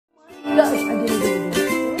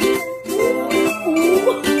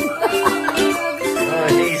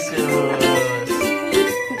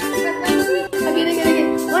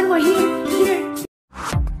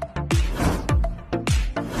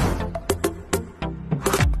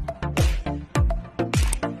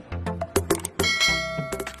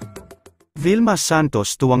VILMA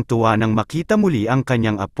Santos tuwang-tuwa nang makita muli ang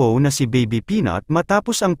kanyang apo na si Baby Peanut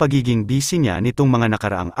matapos ang pagiging busy niya nitong mga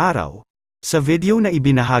nakaraang araw. Sa video na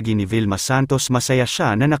ibinahagi ni VILMA Santos, masaya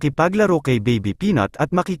siya na nakipaglaro kay Baby Peanut at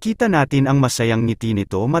makikita natin ang masayang ngiti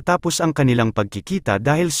nito matapos ang kanilang pagkikita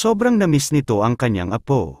dahil sobrang na-miss nito ang kanyang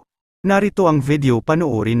apo. Narito ang video,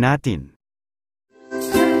 panoorin natin.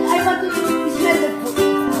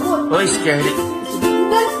 Oh, scary.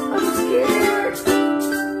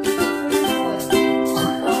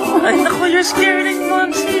 Ay, naku, you're scaring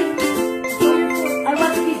Momsy. I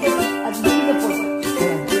want to be a beautiful.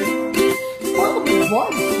 Oh,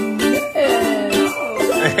 what?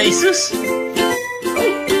 Jesus.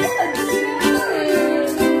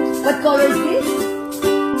 What color is this?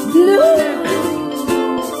 Blue.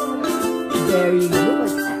 Very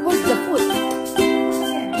good. What's the foot?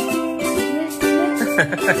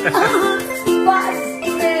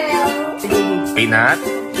 Peanut.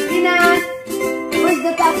 Peanut. Where's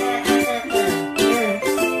the top?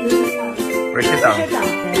 Where's the tongue?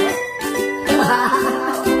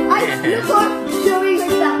 Ay, look what showing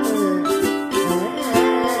her tongue.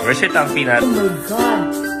 Where's your tongue, Peanut? Oh my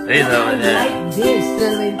God. There you go. I like this.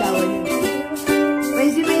 May tawa niya.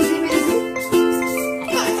 Maisy, maisy, maisy.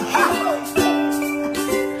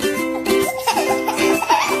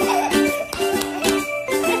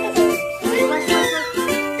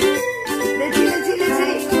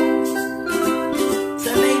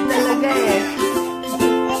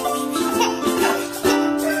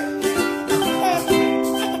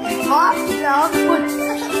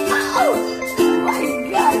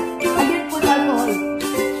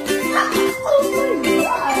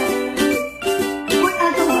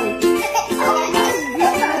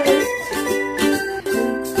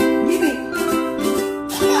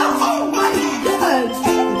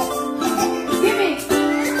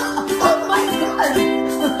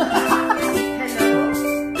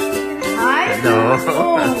 Oh,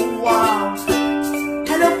 wow.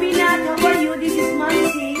 Hello, Peanut. How are you? This is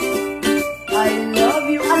Momsy. I love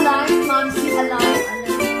you. Alive, Momsy. Alive.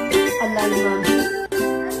 Alive, Momsy.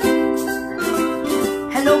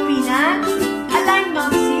 Hello, Peanut. Alive,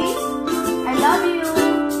 Momsy. I love you.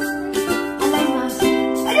 Alive, Momsy.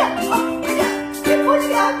 Ayan! Oh, ayan! Ipon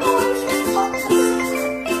niya ako!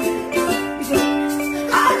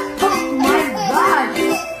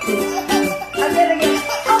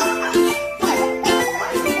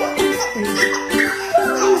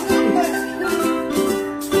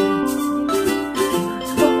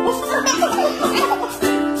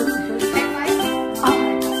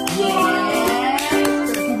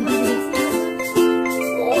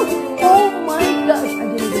 Oh my God!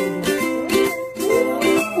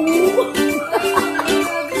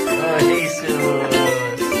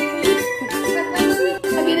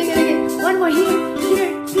 Again, again.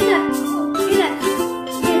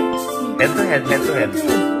 Head to head, head to head.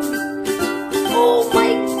 Oh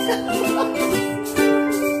my God!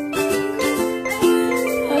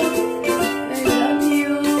 I love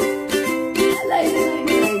you. I like it.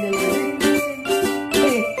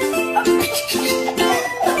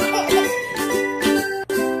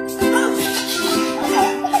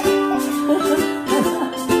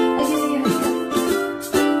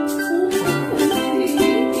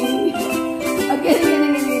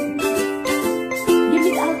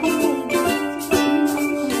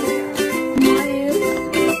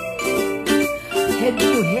 Head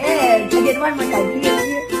to head. Again, one more time. Here,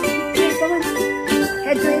 here. Here, come on.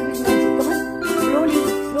 Head to head with Nancy. Come on. Slowly,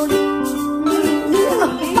 slowly.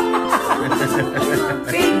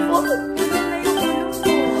 Painful.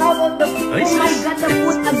 How about the... Oh my God, the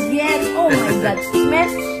foot again. Oh my God.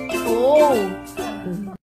 Smell. Oh.